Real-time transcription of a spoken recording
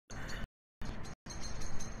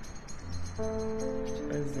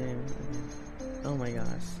Zoom. Oh my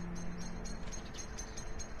gosh.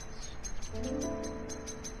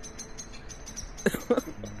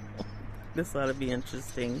 This ought to be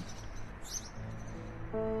interesting.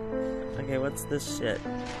 Okay, what's this shit?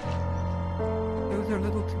 Those are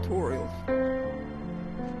little tutorials.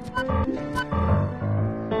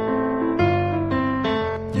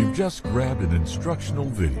 You've just grabbed an instructional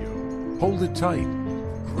video. Hold it tight.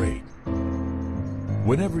 Great.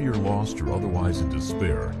 Whenever you're lost or otherwise in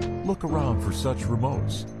despair, look around for such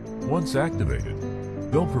remotes. Once activated,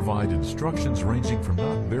 they'll provide instructions ranging from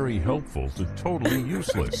not very helpful to totally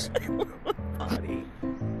useless. Body.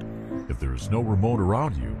 If there is no remote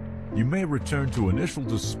around you, you may return to initial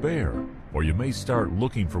despair, or you may start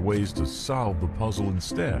looking for ways to solve the puzzle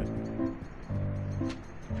instead.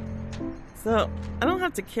 So, I don't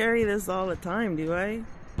have to carry this all the time, do I?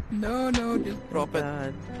 No, just drop it.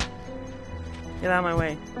 God. Get out of my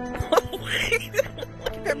way.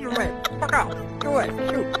 Get out of your way. Fuck out. Go away.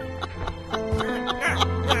 Shoot.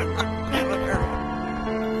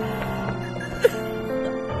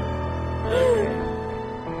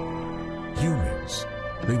 Humans,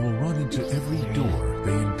 they will run into every door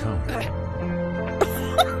they encounter.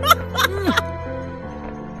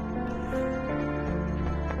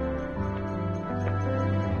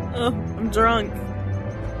 Oh, I'm drunk.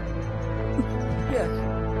 Yes.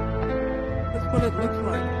 That's what it looks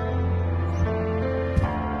like.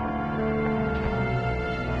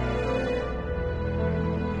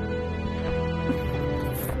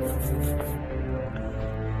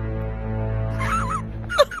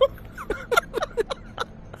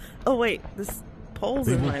 Oh wait, this pole's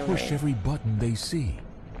They in will my push way. every button they see.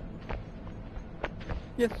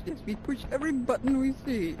 Yes, we push every button we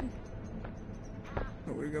see.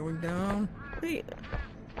 Oh, we're going down. Wait.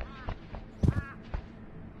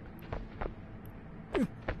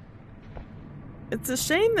 It's a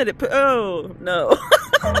shame that it put. Oh no.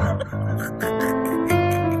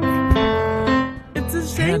 It's a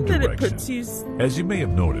shame Hand that it direction. puts you As you may have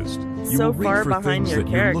noticed, you so will reach far for behind things your that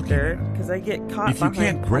you're looking character at. because I get caught If you behind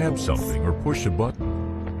can't grab poles. something or push a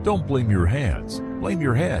button, don't blame your hands, blame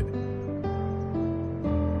your head.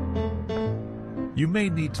 You may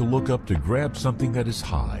need to look up to grab something that is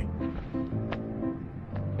high.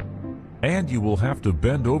 And you will have to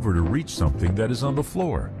bend over to reach something that is on the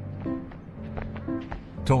floor.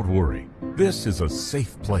 Don't worry, this is a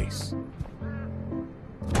safe place.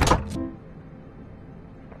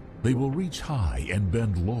 They will reach high and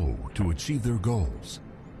bend low to achieve their goals.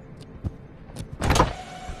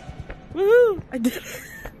 Woohoo! I did it.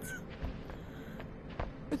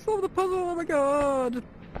 I solved the puzzle. Oh my god.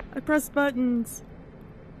 I pressed buttons.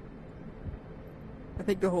 I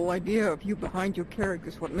think the whole idea of you behind your character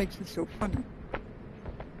is what makes it so funny.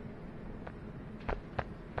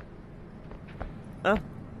 Oh.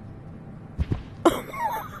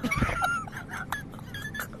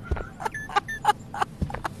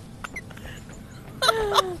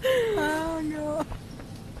 Oh no.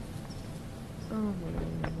 Oh my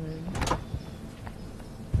god.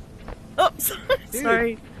 Oh, sorry. Dude.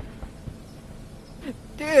 Sorry.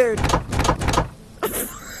 Dude.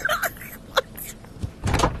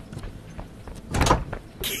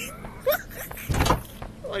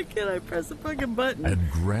 Why can't I press a fucking button? And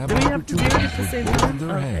grab Do we have to do it opportunities at the with same both time? of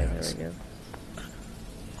their Okay, hands. there we go.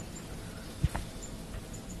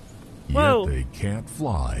 Yet Whoa. they can't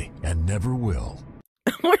fly and never will.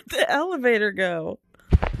 Where'd the elevator go?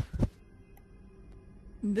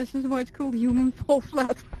 This is why it's called human fall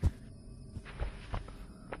flat.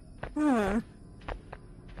 Ah.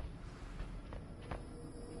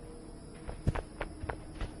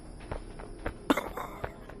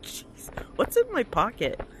 Jeez. What's in my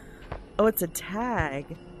pocket? Oh, it's a tag.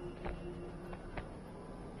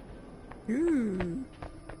 Ooh.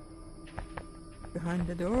 Behind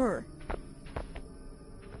the door.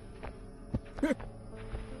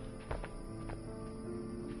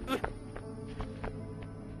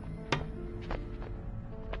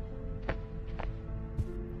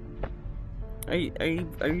 Are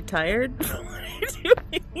you tired? What are you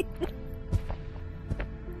doing?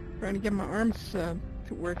 Trying to get my arms to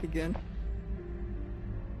work again.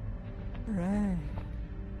 Alright.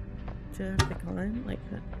 Do I have to climb like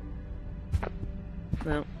that?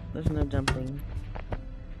 No, there's no jumping.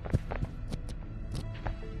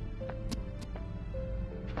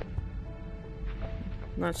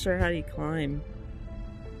 Not sure how you climb.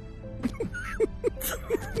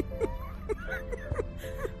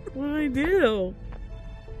 What do I do?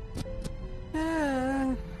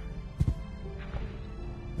 Ah.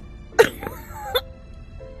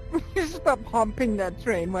 Stop humping that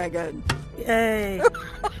train wagon. Yay!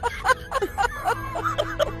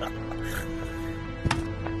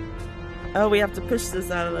 Oh, we have to push this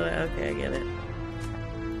out of the way. Okay, I get it.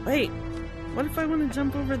 Wait, what if I want to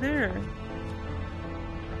jump over there?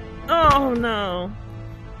 Oh no!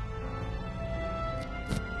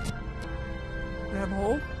 Grab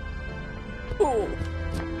hold. Pull.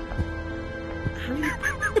 How do you...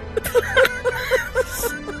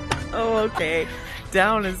 Oh, okay.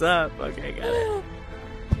 Down is up. Okay, got it.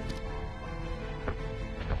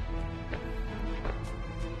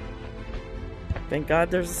 Thank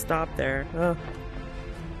God there's a stop there. Oh.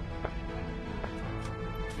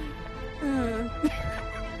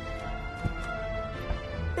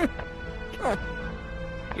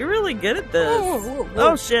 You're really good at this. Whoa.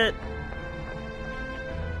 Oh shit.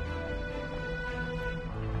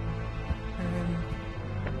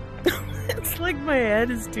 It's like my head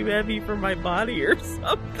is too heavy for my body or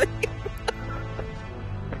something.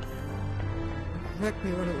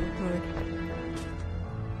 Exactly what it looks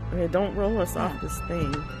like. Okay, don't roll us off this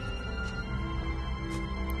thing.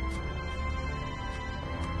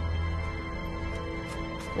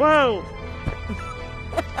 Whoa!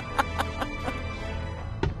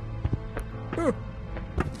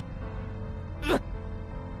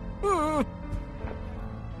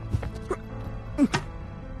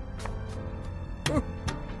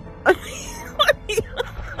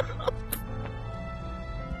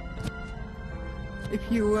 If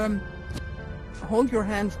you hold your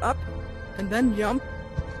hands up and then jump,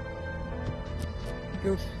 it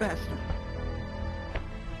goes faster.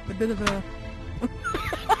 A bit of a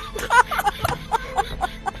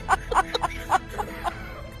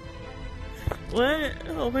What?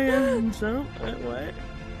 Oh man, jump? What?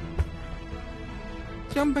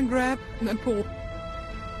 jump and grab and then pull.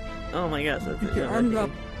 Oh my gosh, that's Keep your arms up.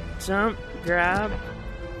 Jump, grab,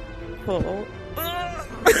 pull.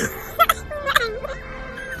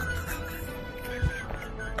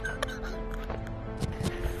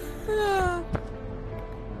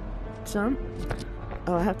 Jump.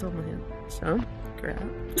 Oh, I have to hold my hand. Jump,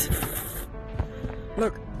 grab.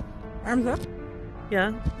 Look, arms up,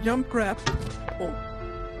 Yeah. jump, grab, pull.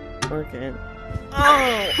 Okay.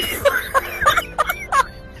 Oh!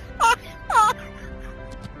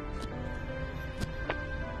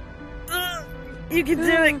 You can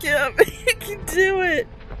do it, Kim. You can do it.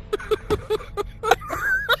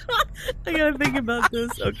 I gotta think about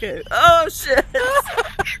this. Okay. Oh shit.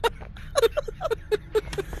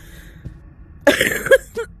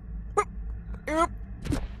 Yep.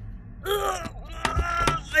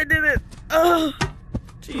 I did it. Oh,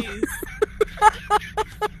 jeez.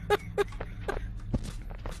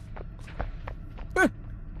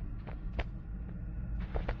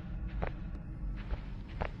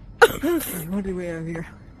 What do we have here?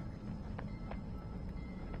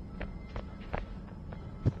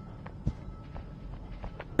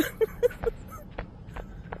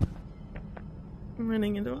 I'm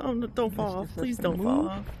running into. Oh no! Don't fall off! Just Please have to don't fall move.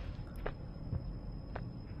 off.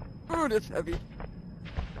 Oh, that's heavy.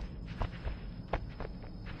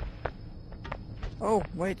 Oh,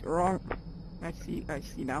 wait, wrong. I see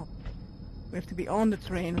now. We have to be on the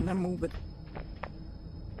train and then move it.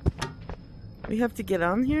 We have to get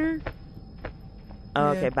on here.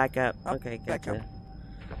 Oh, Yeah. okay. Back up. Up, Okay, back gotcha. up.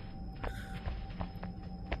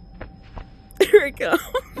 Here we go.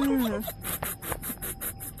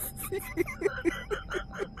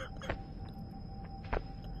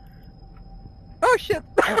 Oh shit!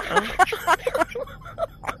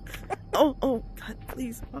 Oh, God,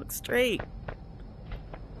 please walk straight.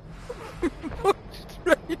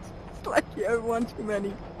 Straight. It's like you have one too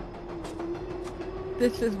many.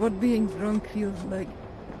 This is what being drunk feels like.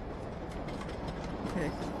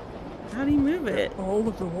 Okay. How do you move it? A hold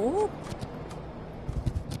of the wall?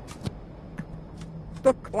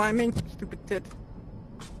 Stop climbing, stupid tit.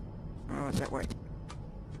 Oh, that way.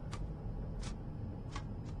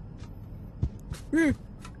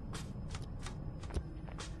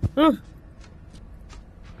 Oh,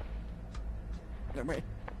 That way.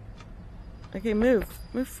 okay, move.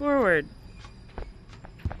 Move forward.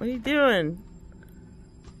 What are you doing?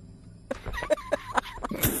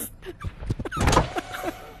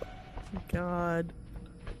 God.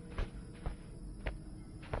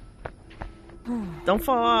 Don't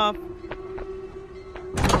fall off.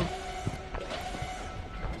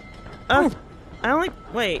 I only...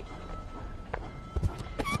 Wait.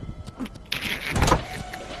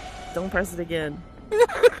 Don't press it again.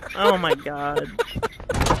 Oh my god.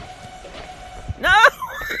 No!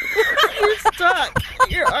 You're stuck.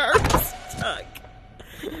 Your arm's stuck.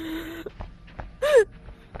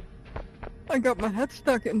 I got my head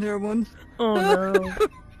stuck in there once. Oh no.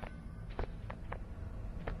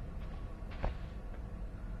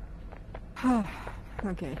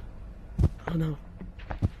 Okay. Oh no.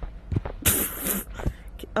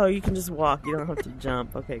 Oh, you can just walk. You don't have to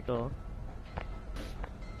jump. Okay, cool.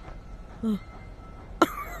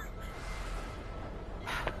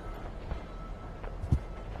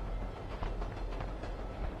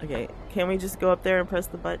 Okay, can we just go up there and press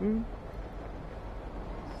the button?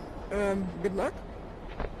 Good luck.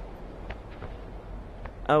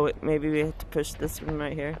 Oh, wait, maybe we have to push this one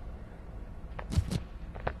right here.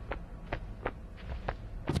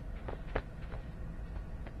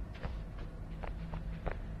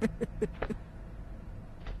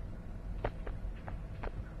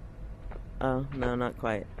 Oh, no, not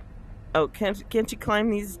quite. Oh, can't you climb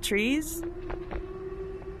these trees?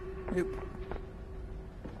 Nope.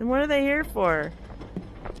 Then what are they here for?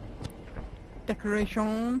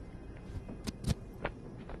 Decoration.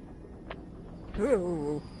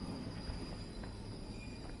 Oh.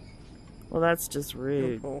 Well, that's just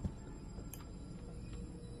rude. Beautiful.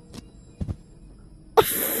 I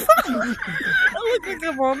look like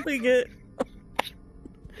I'm bumping it.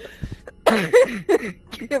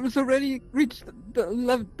 Game's already reached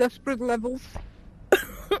the desperate levels.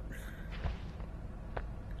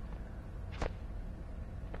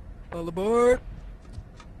 All aboard.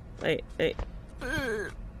 Wait.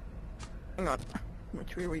 Hang on.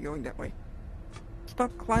 Which way are we going? That way.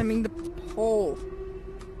 Stop climbing the pole.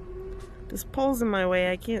 This pole's in my way.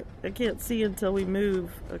 I can't see until we move.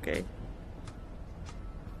 Okay.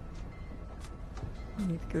 I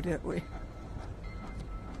need to go that way.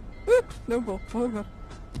 No pole. Oh god.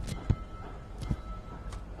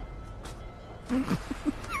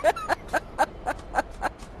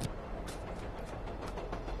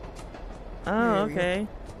 Oh, There we go. okay.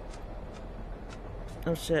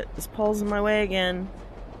 Oh shit, this pole's in my way again.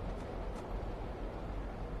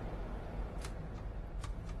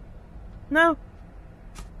 No!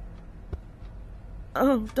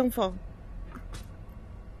 Oh, don't fall.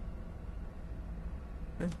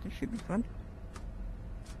 This should be fun.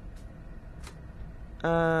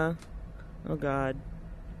 Oh god.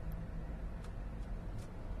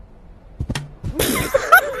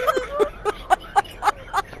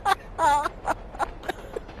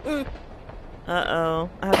 Uh-oh.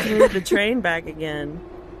 I have to move the train back again.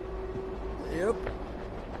 Yep.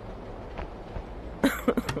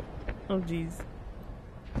 Oh, jeez.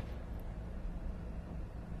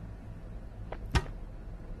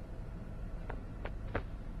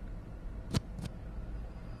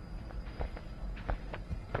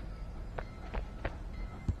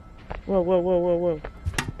 Whoa, whoa, whoa, whoa, whoa.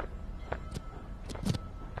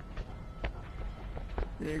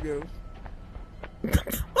 There you go.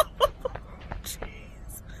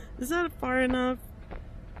 Jeez. Is that far enough?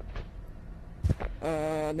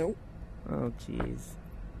 No. Oh, jeez.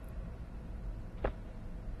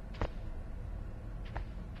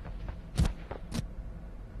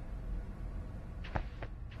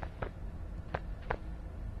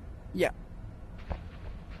 Yeah.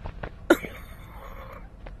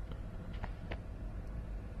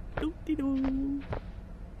 Doop-de-doo.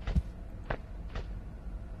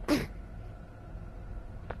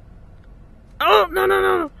 Oh, no, no,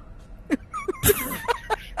 no, no.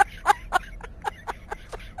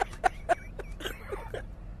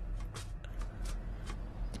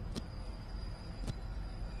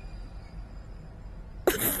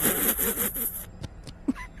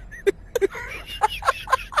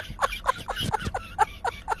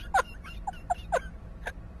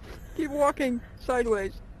 Keep walking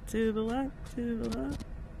sideways. To the left, to the left.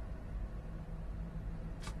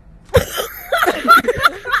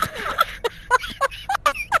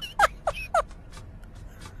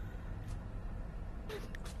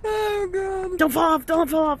 Oh god. Don't fall off, don't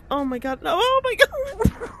fall off. Oh my god, no, oh my god.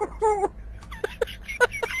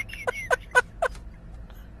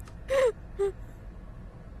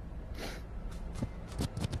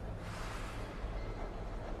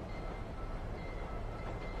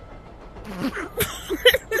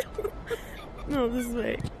 No, this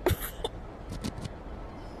way.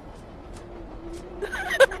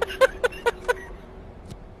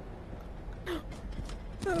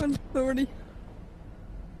 Oh, lordy.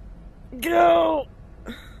 Go!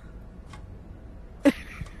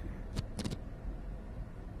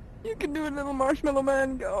 You can do it, little marshmallow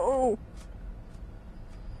man. Go.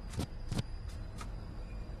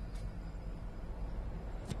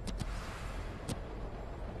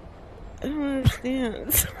 I don't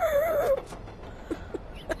understand.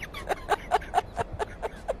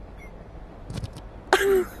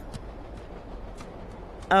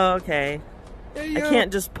 Oh, okay. Hey, I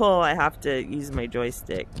can't just pull, I have to use my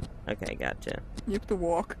joystick. Okay, gotcha. You have to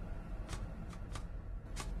walk.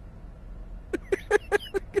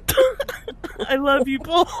 I love you,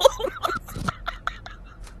 Paul.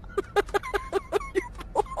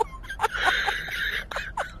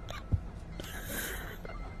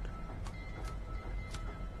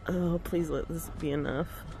 Oh, please let this be enough.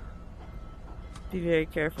 Be very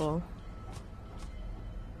careful.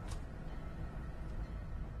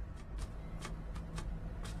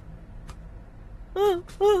 Oh,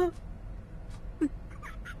 oh.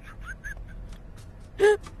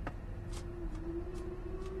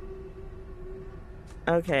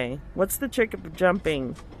 Okay, what's the trick of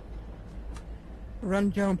jumping?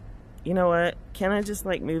 Run, jump. You know what? Can I just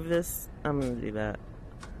like move this? I'm gonna do that.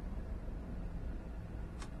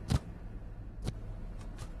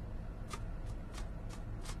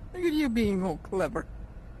 Look at you being all clever.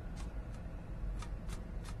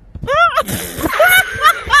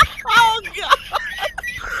 Oh God!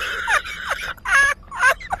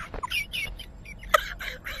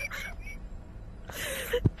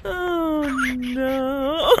 Oh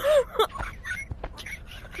no!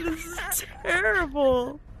 This is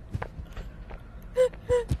terrible.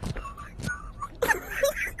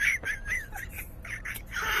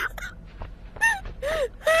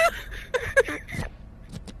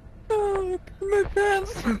 Oh, my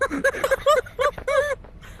pants.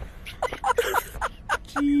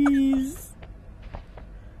 Jeez.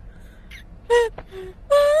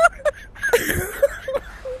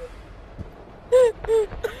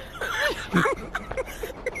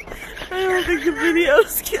 I don't think the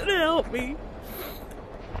video's gonna help me.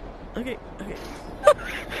 Okay, okay.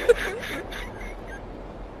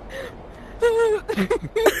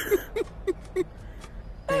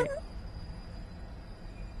 Okay.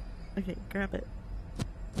 Okay, grab it.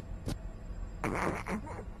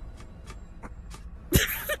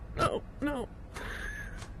 No, no.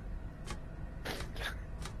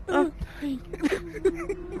 Oh. No,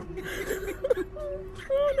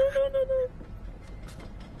 no, no, no, no.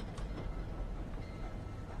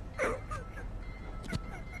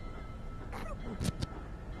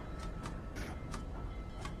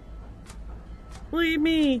 Leave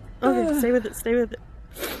me. Okay, stay with it, stay with it.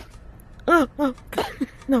 Oh, oh, God.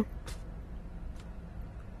 No.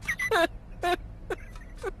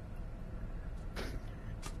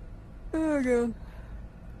 Oh, God.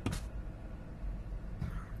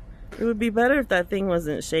 It would be better if that thing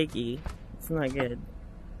wasn't shaky. It's not good.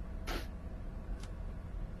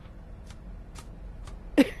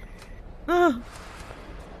 Oh.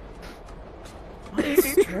 Walk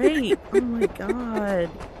straight. Oh my God.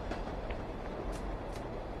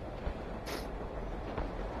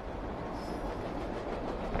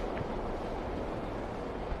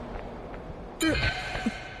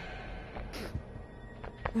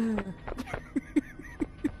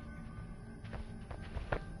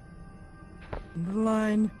 The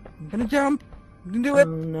line. I'm gonna jump. You can do Oh it.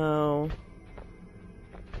 no.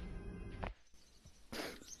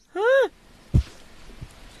 Ah!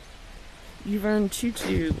 You've earned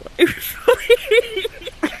Choo-Choo.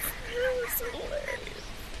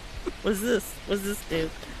 What's this? What's this do?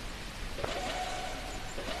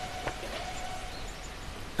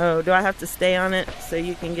 Oh, do I have to stay on it so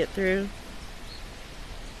you can get through?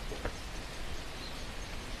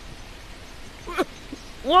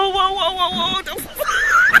 Whoa, whoa, whoa, whoa, whoa!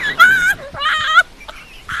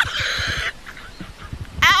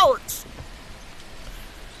 Ouch!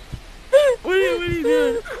 What are you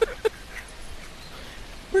doing?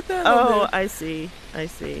 Put that on Oh, there. I see. I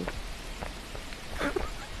see.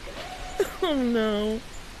 Oh no.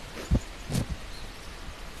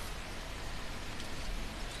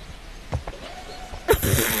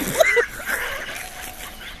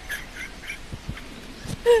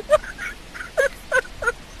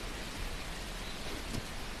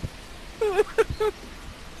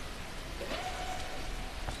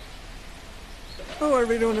 Oh, I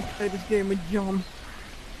really don't want to play this game with John.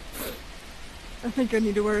 I think I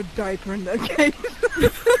need to wear a diaper in that case.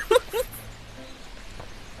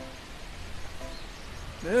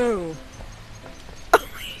 No.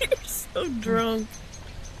 You're so drunk.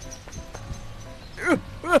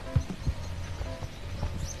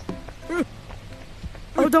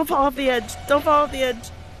 Oh, don't fall off the edge. Don't fall off the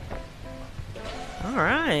edge.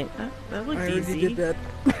 Alright. That looked I already easy. did that.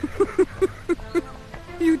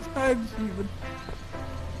 Few times even.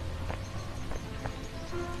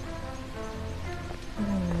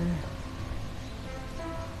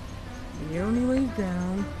 The only way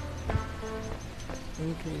down.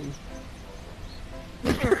 Okay.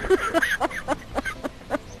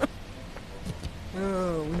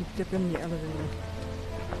 Oh, we step in the elevator.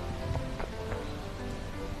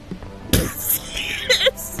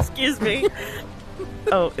 Excuse me.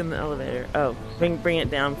 Oh, in the elevator. Oh, bring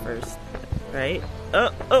it down first, right?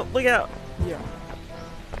 Oh, look out! Yeah.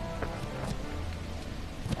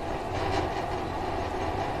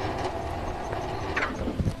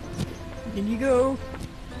 In you go.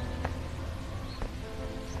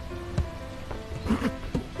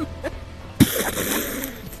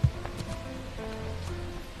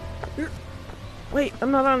 Wait,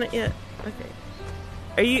 I'm not on it yet.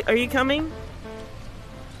 Okay. Are you coming?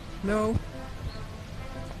 No.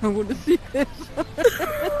 I want to see this.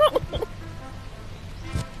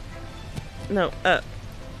 No,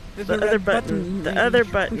 There's the a other red button. The You other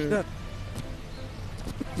should push button. that.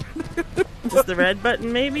 Just the red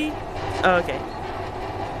button, maybe? Oh, okay.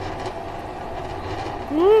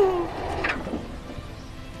 Woo!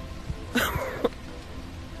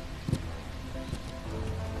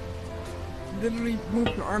 Literally move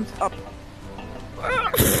your arms up.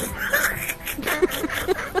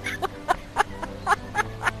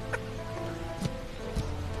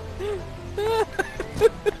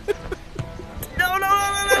 No!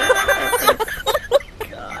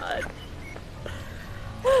 God.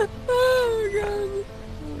 Oh god.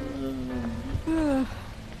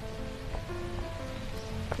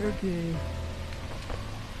 Okay.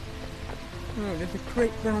 Oh, there's a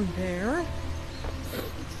crate down there.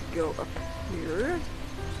 Let's go up here.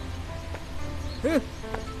 Oh,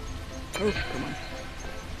 come on.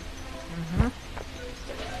 Uh-huh.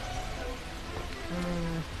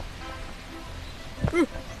 Oh.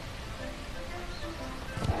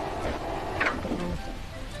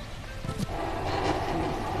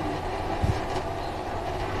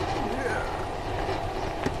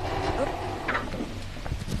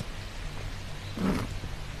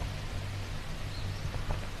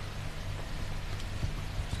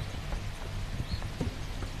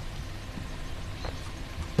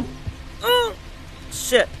 Oh,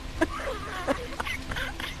 shit.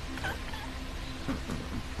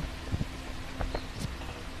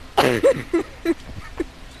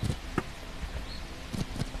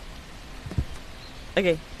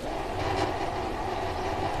 Okay.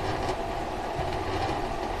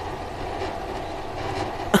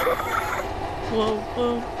 Whoa.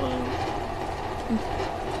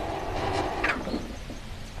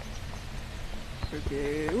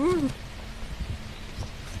 Okay. Ooh.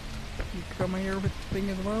 You come here with the thing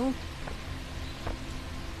as well.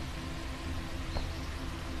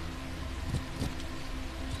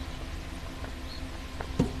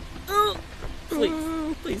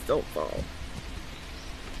 Oh, please don't fall.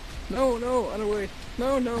 No, other way.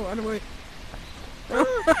 No, other way.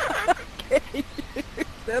 Okay.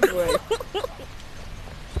 That way.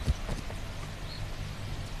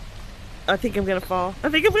 I think I'm gonna fall.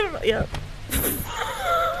 Yeah.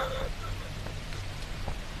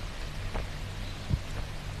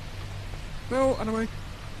 No, other way.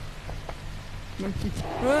 Monkey.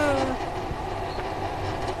 Ah.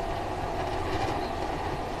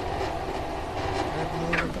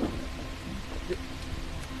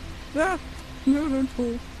 Ah. No, don't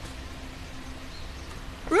fall.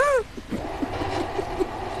 Ah.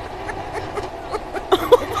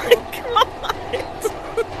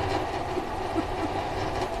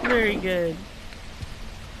 Very good.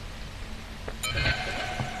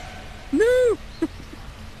 No!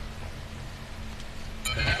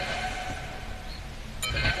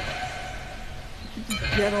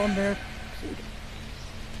 Get on there.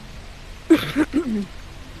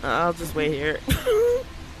 I'll just wait here.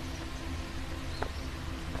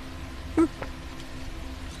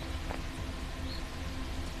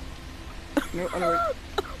 No, other way.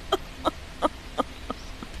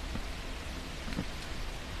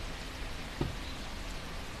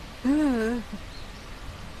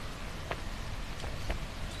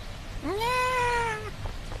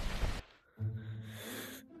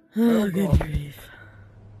 Oh, good grief.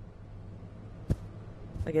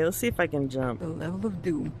 Okay, let's see if I can jump. The level of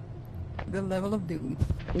doom. The level of doom.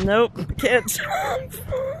 Nope, can't jump.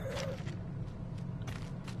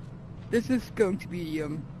 This is going to be,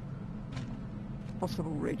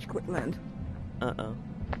 possible rage quit land. Uh-oh.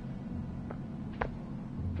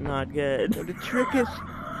 Not good. So the trick is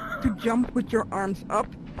to jump with your arms up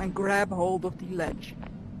and grab hold of the ledge.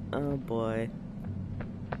 Oh boy.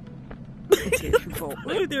 In case you fall.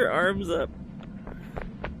 With your arms up.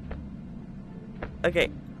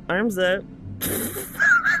 Okay, arms up.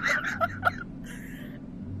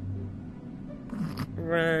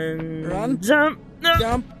 Run. Jump. No.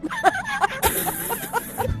 Jump.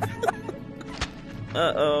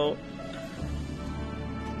 Uh-oh.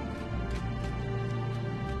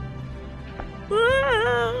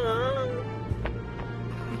 Ah.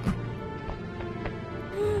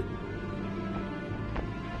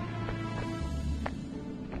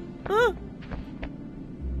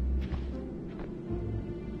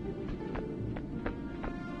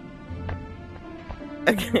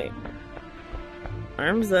 Okay.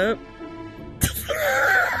 Arms up.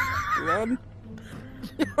 Run.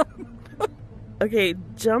 Okay,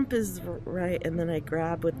 jump is right, and then I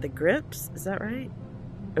grab with the grips. Is that right?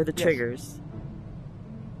 Or the Yes. triggers?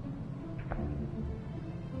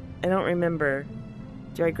 I don't remember.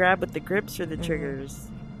 Do I grab with the grips or the triggers?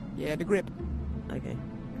 Yeah, the grip. Okay.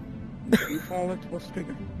 You fall, it was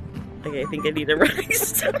trigger. Okay, I think I need a running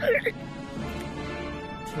start.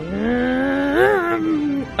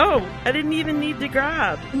 Oh, I didn't even need to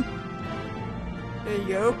grab. There you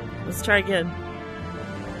go. Let's try again.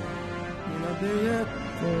 You're not there yet.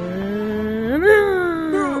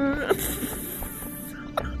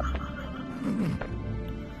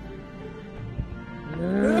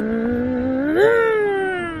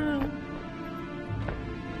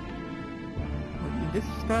 This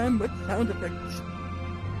time with sound effects.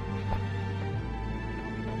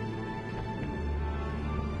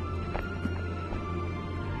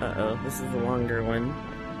 Uh-oh, this is a longer one.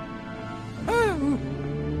 Oh!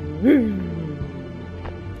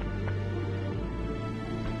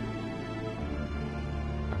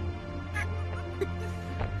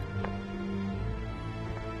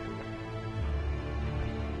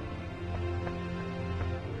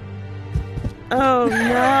 Oh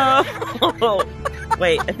no!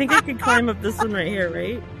 Wait, I think I could climb up this one right here,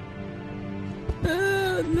 right?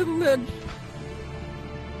 Little ledge.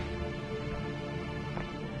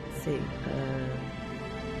 Let's see.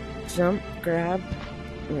 Jump, grab.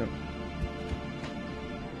 No.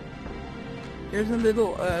 There's a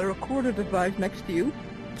little recorder device next to you.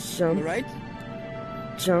 On Jump, the right.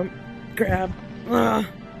 jump, grab. Ah.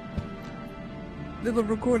 Little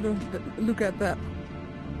recorder. Look at that.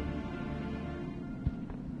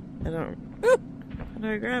 I don't. Ah, How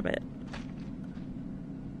do I grab it?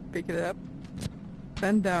 pick it up.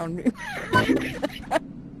 Bend down.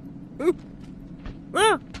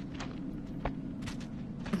 Ah!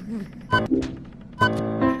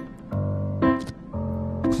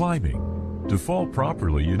 Climbing. To fall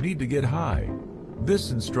properly, you need to get high.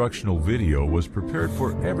 This instructional video was prepared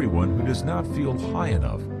for everyone who does not feel high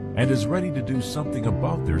enough and is ready to do something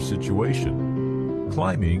about their situation.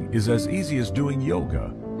 Climbing is as easy as doing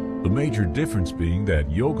yoga. The major difference being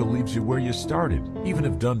that yoga leaves you where you started, even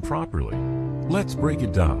if done properly. Let's break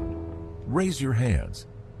it down. Raise your hands.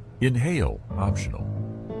 Inhale, optional.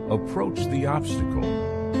 Approach the obstacle.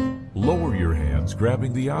 Lower your hands,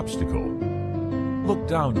 grabbing the obstacle. Look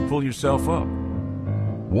down to pull yourself up.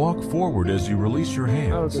 Walk forward as you release your Oh,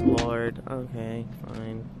 hands. good lord. Okay,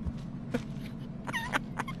 fine.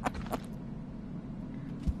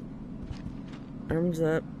 Arms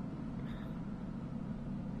up.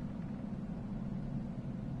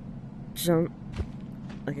 Jump.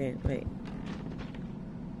 Okay, wait.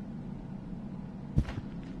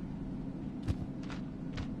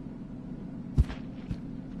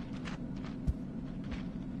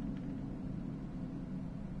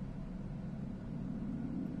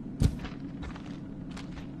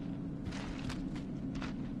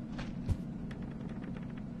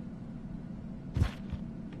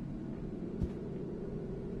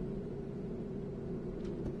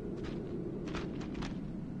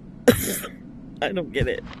 I don't get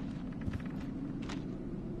it.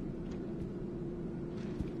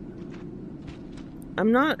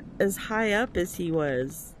 I'm not as high up as he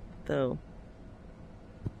was, though.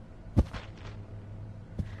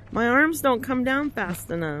 My arms don't come down fast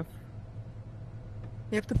enough.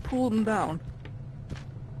 You have to pull them down.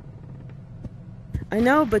 I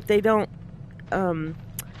know, but they don't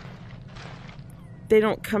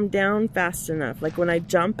come down fast enough. Like when I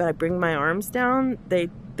jump and I bring my arms down, they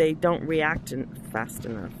don't react fast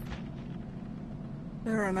enough.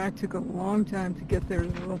 Sarah and I took a long time to get there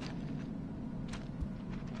as well.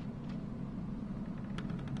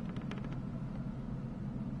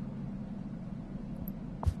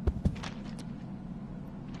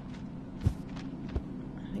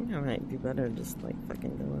 I think I might be better just like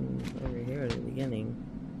fucking going over here at the beginning.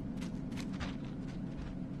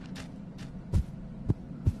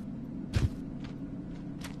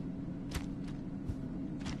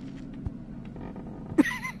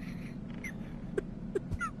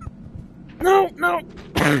 No, no.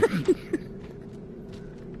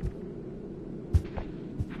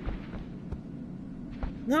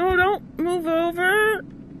 No, don't move over.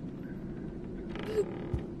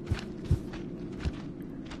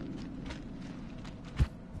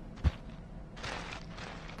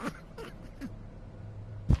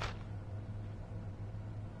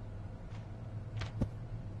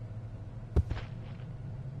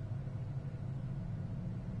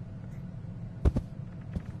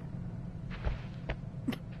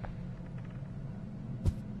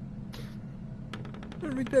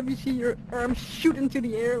 Every time you see your arm shoot into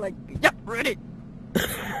the air, like, yep, ready.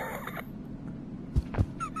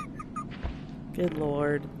 Good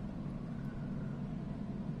lord.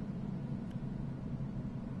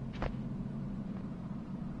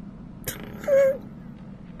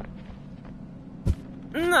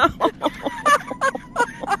 No.